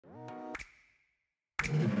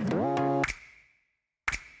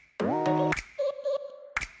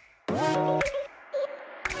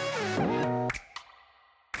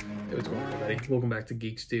welcome back to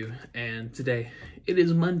Geek-Stew, and today it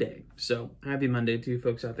is Monday, so happy Monday to you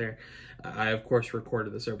folks out there. I, of course,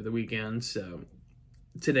 recorded this over the weekend, so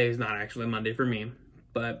today is not actually Monday for me,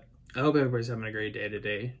 but I hope everybody's having a great day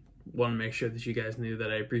today. Want to make sure that you guys knew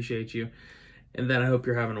that I appreciate you, and then I hope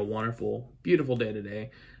you're having a wonderful, beautiful day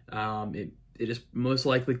today. It is most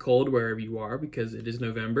likely cold wherever you are because it is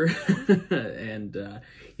November, and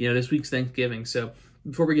this week's Thanksgiving, so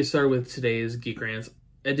before we get started with today's Geek Rants,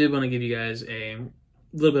 I did want to give you guys a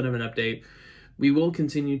little bit of an update. We will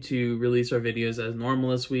continue to release our videos as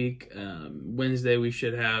normal this week. Wednesday, we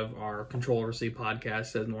should have our Controller C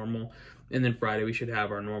podcast as normal. And then Friday, we should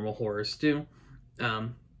have our normal horror stew.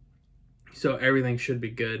 So everything should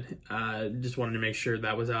be good. Just wanted to make sure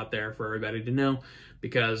that was out there for everybody to know,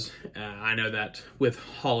 because I know that with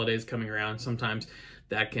holidays coming around, sometimes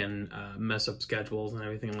that can mess up schedules and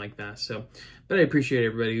everything like that. So, but I appreciate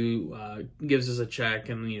everybody who gives us a check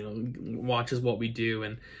and, watches what we do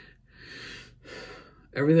and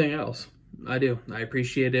everything else. I do. I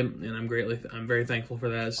appreciate it, and I'm very thankful for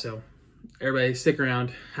that. So everybody stick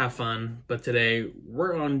around, have fun. But today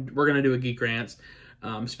we're gonna do a Geek Rants.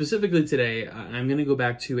 Specifically today, I'm gonna go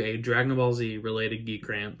back to a Dragon Ball Z related Geek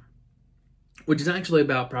Rant, which is actually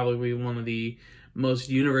about probably one of the most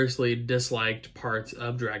universally disliked parts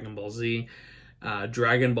of Dragon Ball Z,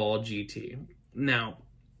 Dragon Ball GT. Now,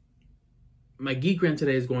 my Geek Rant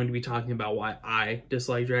today is going to be talking about why I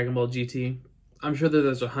dislike Dragon Ball GT. I'm sure that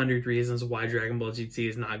there's 100 reasons why Dragon Ball GT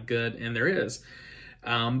is not good, and there is.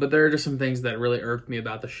 But there are just some things that really irked me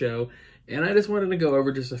about the show, and I just wanted to go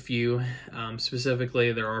over just a few.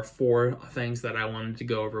 Specifically, there are 4 things that I wanted to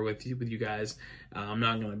go over with you guys. I'm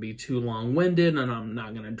not going to be too long-winded, and I'm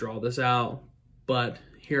not going to draw this out, but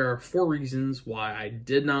here are 4 reasons why I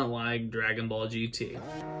did not like Dragon Ball GT.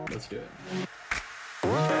 Let's do it.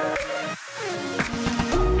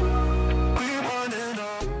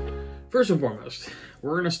 First and foremost,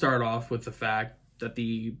 we're going to start off with the fact that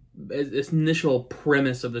the initial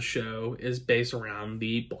premise of the show is based around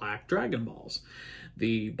the Black Dragon Balls.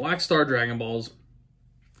 The Black Star Dragon Balls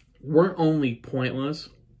weren't only pointless,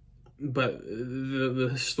 but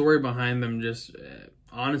the story behind them just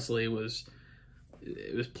honestly was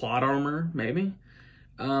plot armor, maybe.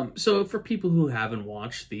 So for people who haven't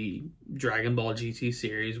watched the Dragon Ball GT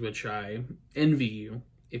series, which I envy you,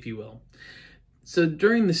 if you will. So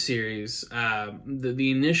during the series,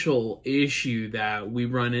 the initial issue that we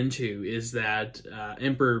run into is that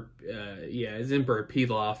Emperor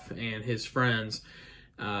Pilaf and his friends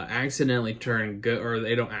accidentally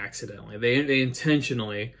they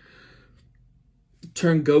intentionally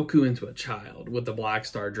turn Goku into a child with the Black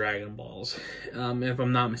Star Dragon Balls. If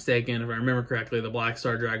I'm not mistaken, if I remember correctly, the Black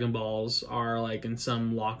Star Dragon Balls are like in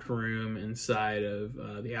some locked room inside of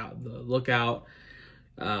the lookout.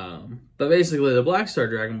 But basically, the Black Star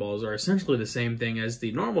Dragon Balls are essentially the same thing as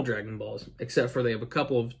the normal Dragon Balls, except for they have a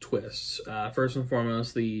couple of twists. First and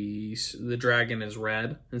foremost, the dragon is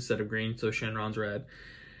red instead of green, so Shenron's red.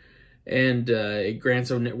 And it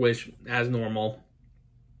grants a wish as normal.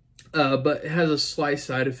 But it has a slight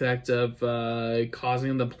side effect of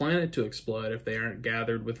causing the planet to explode if they aren't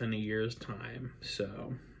gathered within a year's time.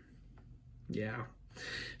 So, yeah.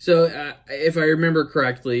 So, if I remember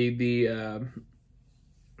correctly, the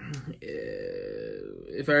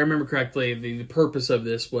purpose of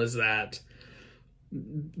this was that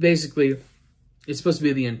basically it's supposed to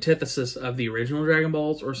be the antithesis of the original Dragon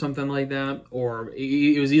Balls or something like that, or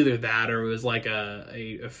it was either that or it was like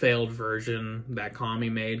a failed version that Kami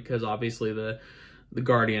made, because obviously the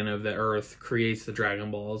Guardian of the Earth creates the Dragon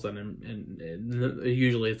Balls, and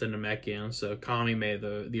usually it's a Namekian, so Kami made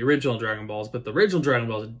the original Dragon Balls, but the original Dragon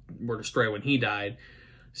Balls were destroyed when he died.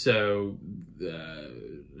 So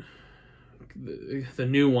the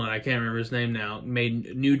new one, I can't remember his name now,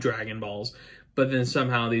 made new Dragon Balls, but then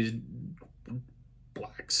somehow these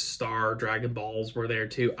Black Star Dragon Balls were there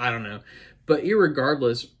too. I don't know. But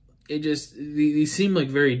irregardless, these seem like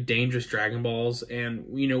very dangerous Dragon Balls,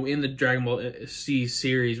 and in the Dragon Ball C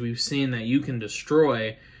series, we've seen that you can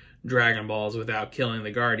destroy Dragon Balls without killing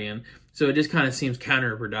the Guardian. So it just kind of seems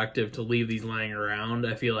counterproductive to leave these lying around.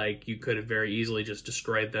 I feel like you could have very easily just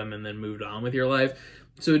destroyed them and then moved on with your life.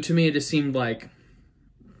 So to me, it just seemed like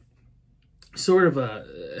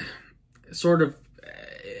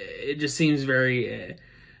it just seems very,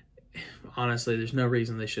 honestly, there's no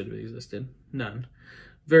reason they should have existed. None.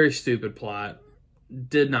 Very stupid plot.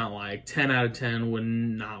 Did not like. 10 out of 10 would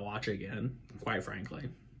not watch again, quite frankly.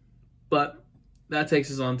 But that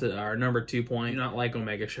takes us on to our number 2 point, not like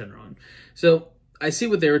Omega Shenron. So I see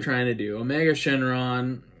what they were trying to do. Omega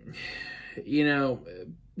Shenron,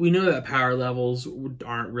 we know that power levels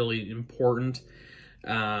aren't really important.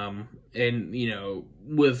 And, you know,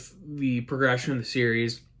 with the progression of the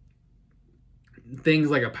series, things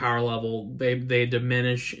like a power level, they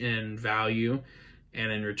diminish in value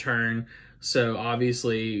and in return. So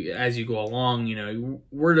obviously, as you go along, you know,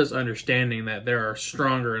 we're just understanding that there are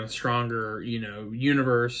stronger and stronger, you know,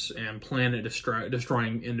 universe and planet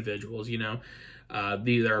destroying individuals, you know.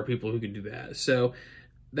 There are people who can do that. So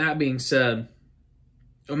that being said,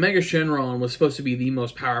 Omega Shenron was supposed to be the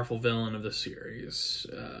most powerful villain of the series.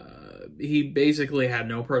 He basically had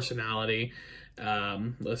no personality.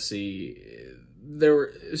 Let's see.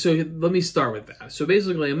 So let me start with that. So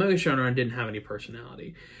basically, Omega Shenron didn't have any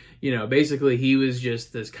personality. You know, basically he was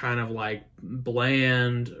just this kind of like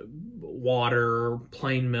bland water,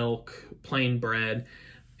 plain milk, plain bread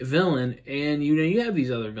villain. And, you know, you have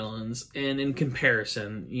these other villains, and in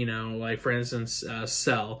comparison, you know, like for instance,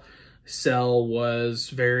 Cell. Cell was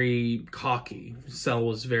very cocky. Cell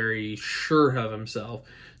was very sure of himself.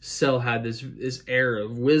 Cell had this air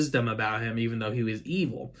of wisdom about him, even though he was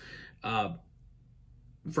evil.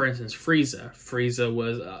 For instance, Frieza. Frieza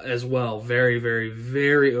was as well very, very,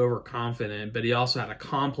 very overconfident, but he also had a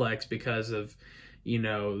complex because of, you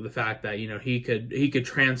know, the fact that, you know, he could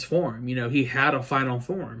transform. You know, he had a final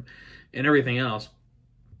form and everything else.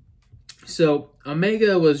 So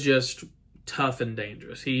Omega was just tough and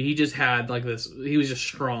dangerous. He just had like this. He was just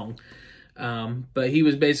strong, but he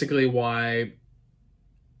was basically why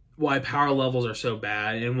power levels are so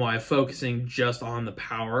bad, and why focusing just on the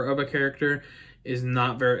power of a character is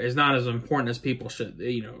not as important as people should,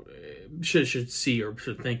 you know, should see or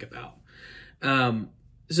should think about.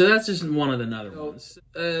 So that's just one of the other ones.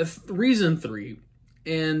 Reason 3,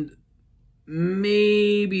 and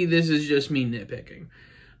maybe this is just me nitpicking,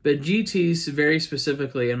 but GT very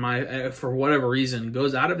specifically, for whatever reason,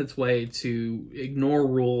 goes out of its way to ignore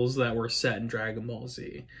rules that were set in Dragon Ball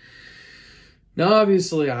Z. Now,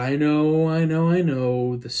 obviously, I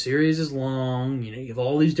know, the series is long, you know, you have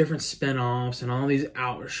all these different spin-offs and all these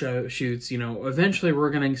outshoots, you know, eventually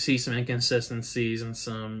we're going to see some inconsistencies and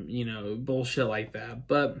some, you know, bullshit like that,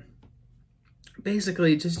 but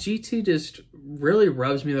basically, just GT just really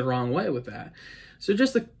rubs me the wrong way with that. So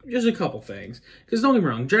just a couple things, because don't get me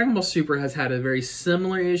wrong, Dragon Ball Super has had a very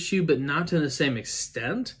similar issue, but not to the same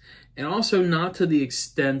extent, and also not to the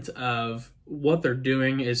extent of what they're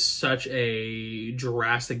doing is such a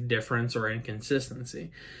drastic difference or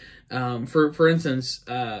inconsistency. For instance,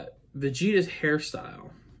 Vegeta's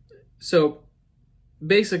hairstyle. So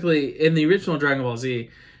basically, in the original Dragon Ball Z,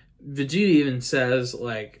 Vegeta even says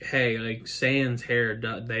like, "Hey, like Saiyan's hair,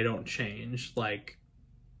 they don't change. Like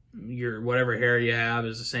whatever hair you have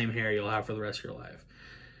is the same hair you'll have for the rest of your life."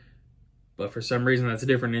 But for some reason, that's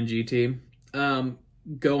different in GT.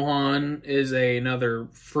 Gohan is another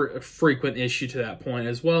frequent issue to that point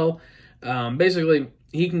as well. Basically,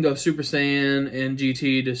 he can go Super Saiyan in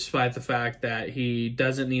GT despite the fact that he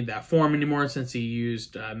doesn't need that form anymore since he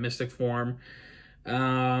used Mystic form.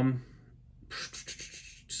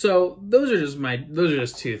 So those are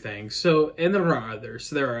just two things. So, and there are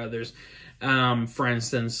others. For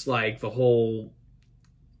instance, like the whole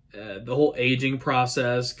aging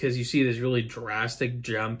process, because you see this really drastic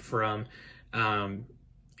jump from,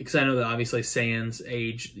 because I know that obviously Saiyans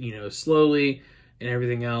age, you know, slowly and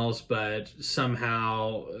everything else, but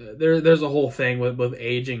somehow there's a whole thing with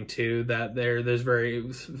aging too that there's very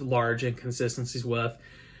large inconsistencies with.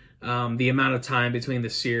 The amount of time between the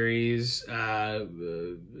series,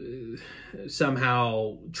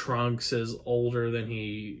 somehow Trunks is older than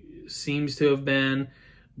he seems to have been,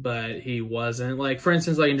 but he wasn't. Like, for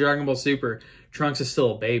instance, like in Dragon Ball Super, Trunks is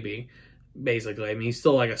still a baby, basically. I mean, he's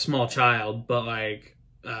still like a small child, but like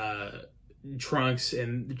Trunks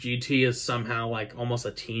in GT is somehow like almost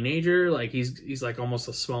a teenager. Like he's like almost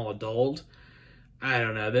a small adult. I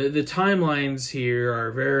don't know. The timelines here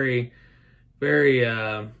are very, very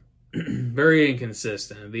very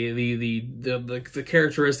inconsistent. The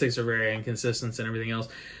characteristics are very inconsistent and everything else.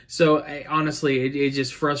 So honestly, it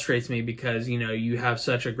just frustrates me because, you know, you have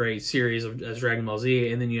such a great series as Dragon Ball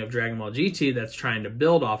Z, and then you have Dragon Ball GT that's trying to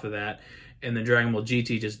build off of that, and then Dragon Ball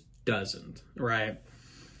GT just doesn't, right?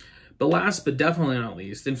 But last but definitely not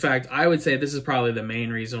least, in fact, I would say this is probably the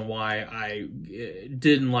main reason why I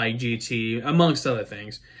didn't like GT, amongst other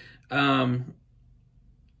things. But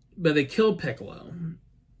they killed Piccolo.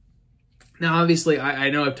 Now, obviously, I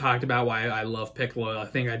know I've talked about why I love Piccolo. I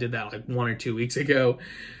think I did that like 1 or 2 weeks ago.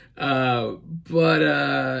 Yeah,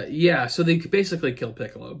 so they basically killed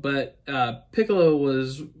Piccolo. But Piccolo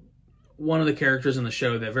was one of the characters in the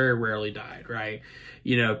show that very rarely died, right?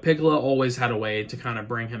 You know, Piccolo always had a way to kind of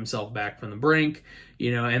bring himself back from the brink,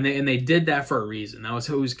 you know, and they did that for a reason. That was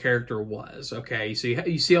who his character was, okay? So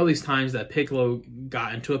you see all these times that Piccolo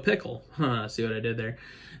got into a pickle. Huh, see what I did there?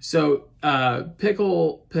 So,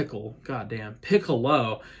 Piccolo,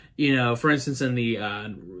 you know, for instance, in the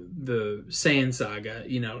Saiyan saga,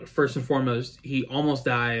 you know, first and foremost, he almost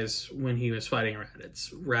dies when he was fighting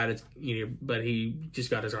Raditz, you know, but he just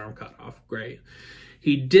got his arm cut off. Great.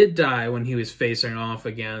 He did die when he was facing off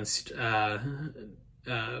against the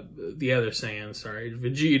other Saiyan, sorry,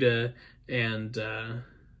 Vegeta and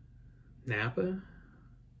Nappa.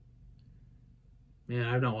 Man,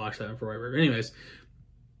 I've not watched that in forever. Anyways,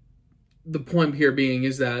 the point here being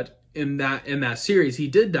is that in that series he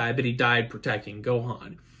did die, but he died protecting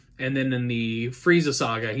Gohan. And then in the Frieza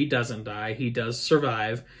saga, he doesn't die. He does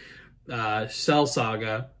survive. Cell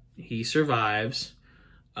saga, he survives.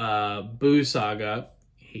 Boo saga,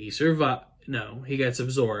 he gets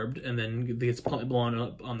absorbed and then gets blown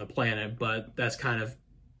up on the planet, but that's kind of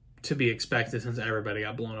to be expected since everybody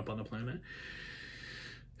got blown up on the planet.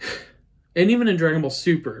 And even in Dragon Ball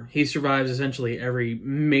Super, he survives essentially every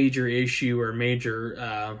major issue or major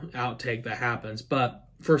outtake that happens. But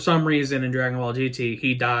for some reason in Dragon Ball GT,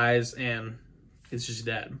 he dies and it's just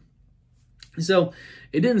dead. So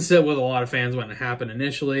it didn't sit with a lot of fans when it happened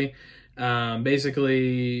initially.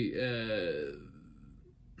 Basically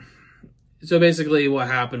what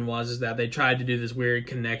happened was that they tried to do this weird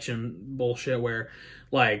connection bullshit where,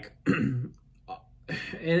 like, and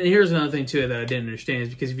here's another thing too that I didn't understand is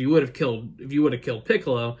because if you would have killed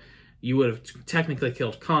Piccolo, you would have technically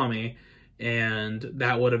killed Kami, and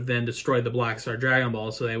that would have then destroyed the Black Star Dragon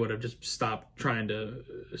Ball. So they would have just stopped trying to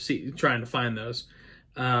find those.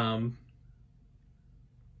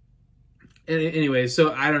 Anyway,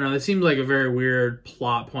 so I don't know. It seems like a very weird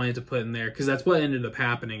plot point to put in there because that's what ended up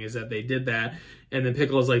happening is that they did that, and then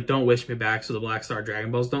Piccolo's like, "Don't wish me back," so the Black Star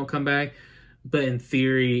Dragon Balls don't come back. But in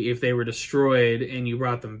theory, if they were destroyed and you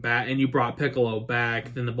brought them back, and you brought Piccolo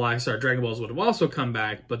back, then the Black Star Dragon Balls would have also come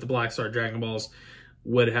back, but the Black Star Dragon Balls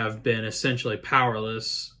would have been essentially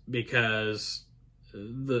powerless because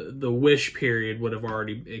the wish period would have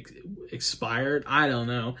already expired. I don't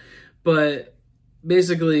know. But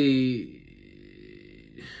basically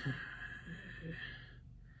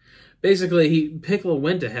Piccolo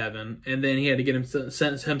went to heaven, and then he had to get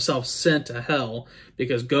himself sent to hell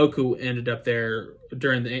because Goku ended up there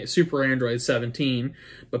during the Super Android 17,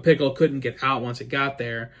 but Piccolo couldn't get out once it got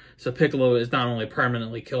there. So Piccolo is not only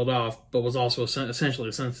permanently killed off, but was also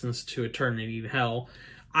essentially sentenced to eternity in hell.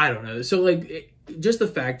 I don't know. So, like, just the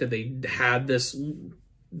fact that they had this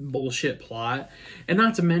bullshit plot, and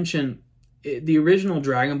not to mention, the original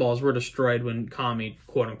Dragon Balls were destroyed when Kami,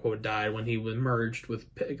 quote-unquote, died, when he was merged with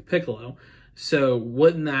Piccolo. So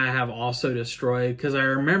wouldn't that have also destroyed? Because I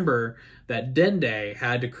remember that Dende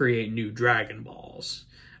had to create new Dragon Balls.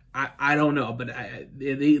 I don't know, but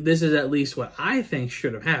this is at least what I think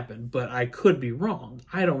should have happened, but I could be wrong.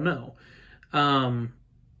 I don't know.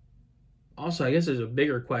 Also, I guess there's a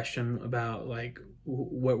bigger question about, like,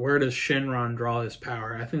 where does Shenron draw his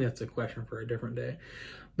power? I think that's a question for a different day.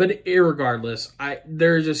 But irregardless,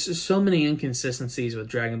 there's just so many inconsistencies with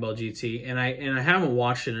Dragon Ball GT, and I haven't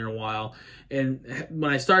watched it in a while. And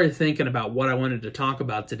when I started thinking about what I wanted to talk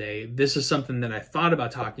about today, this is something that I thought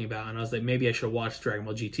about talking about, and I was like, maybe I should watch Dragon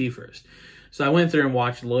Ball GT first. So I went through and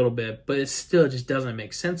watched a little bit, but it still just doesn't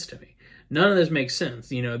make sense to me. None of this makes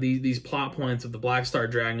sense. You know, these plot points of the Black Star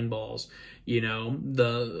Dragon Balls, you know,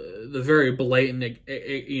 the very blatant,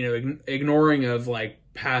 ignoring of, like,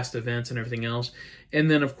 past events and everything else. And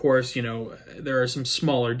then, of course, you know, there are some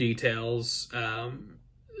smaller details,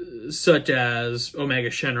 such as Omega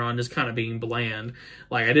Shenron just kind of being bland.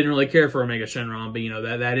 Like, I didn't really care for Omega Shenron, but, you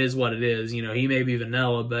know, that is what it is. You know, he may be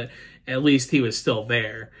vanilla, but at least he was still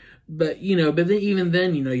there. But, you know, even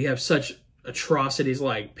then, you know, you have such atrocities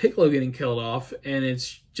like Piccolo getting killed off, and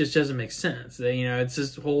it's just doesn't make sense. You know, it's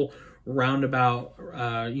this whole roundabout,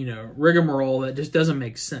 rigmarole that just doesn't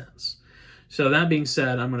make sense. So that being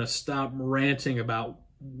said, I'm going to stop ranting about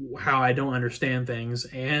how I don't understand things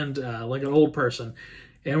and like an old person.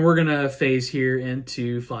 And we're going to phase here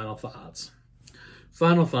into final thoughts.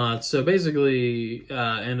 Final thoughts. So basically,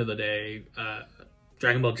 end of the day,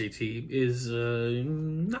 Dragon Ball GT is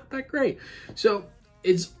not that great. So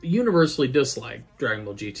it's universally disliked, Dragon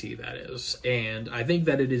Ball GT, that is. And I think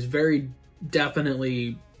that it is very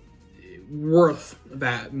definitely worth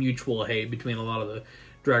that mutual hate between a lot of the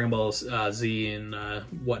Dragon Ball Z and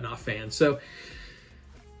whatnot fans. So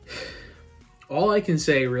all I can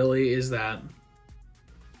say really is that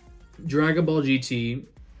Dragon Ball GT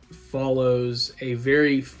follows a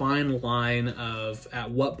very fine line of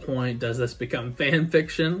at what point does this become fan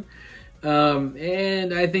fiction.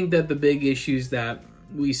 And I think that the big issues that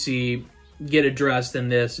we see get addressed in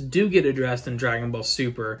this do get addressed in Dragon Ball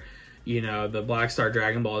Super. You know, the Black Star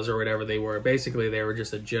Dragon Balls or whatever they were. Basically, they were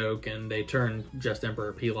just a joke, and they turned just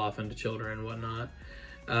Emperor Pilaf into children and whatnot.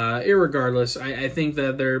 Irregardless, I think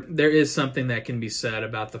that there is something that can be said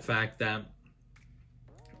about the fact that,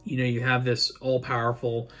 you know, you have this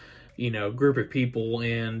all-powerful, you know, group of people,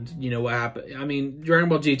 and, you know, what happened. I mean, Dragon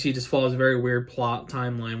Ball GT just follows a very weird plot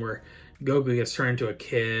timeline where Goku gets turned into a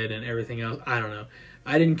kid and everything else. I don't know.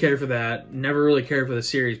 I didn't care for that. Never really cared for the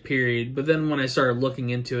series, period. But then when I started looking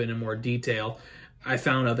into it in more detail, I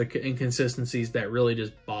found other inconsistencies that really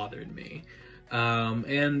just bothered me.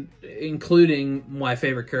 And including my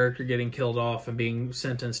favorite character getting killed off and being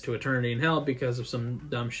sentenced to eternity in hell because of some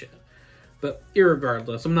dumb shit. But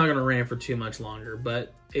irregardless, I'm not going to rant for too much longer.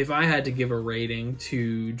 But if I had to give a rating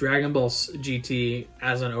to Dragon Ball GT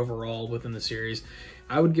as an overall within the series,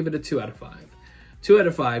 I would give it a 2 out of 5. 2 out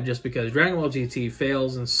of 5 just because Dragon Ball GT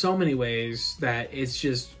fails in so many ways that it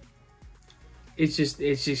just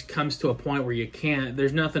comes to a point where you can't,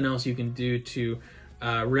 there's nothing else you can do to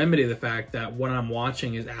remedy the fact that what I'm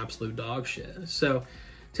watching is absolute dog shit. So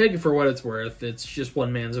take it for what it's worth. It's just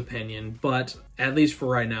one man's opinion, but at least for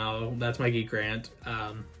right now, that's my geek rant.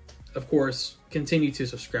 Of course, continue to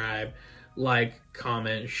subscribe, like,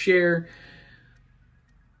 comment, share.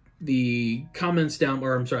 The comments down,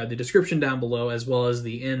 or I'm sorry, the description down below, as well as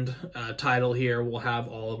the end title here, will have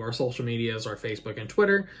all of our social medias, our Facebook and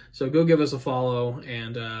Twitter. So go give us a follow,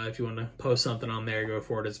 and if you want to post something on there, go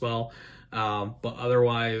for it as well. But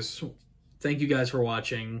otherwise, thank you guys for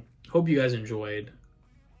watching. Hope you guys enjoyed.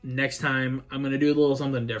 Next time, I'm going to do a little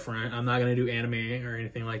something different. I'm not going to do anime or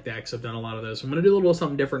anything like that, because I've done a lot of those. So I'm going to do a little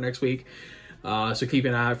something different next week. So keep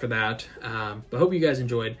an eye out for that. But hope you guys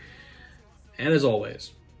enjoyed. And as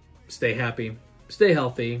always, stay happy, stay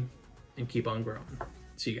healthy, and keep on growing.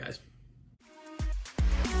 See you guys.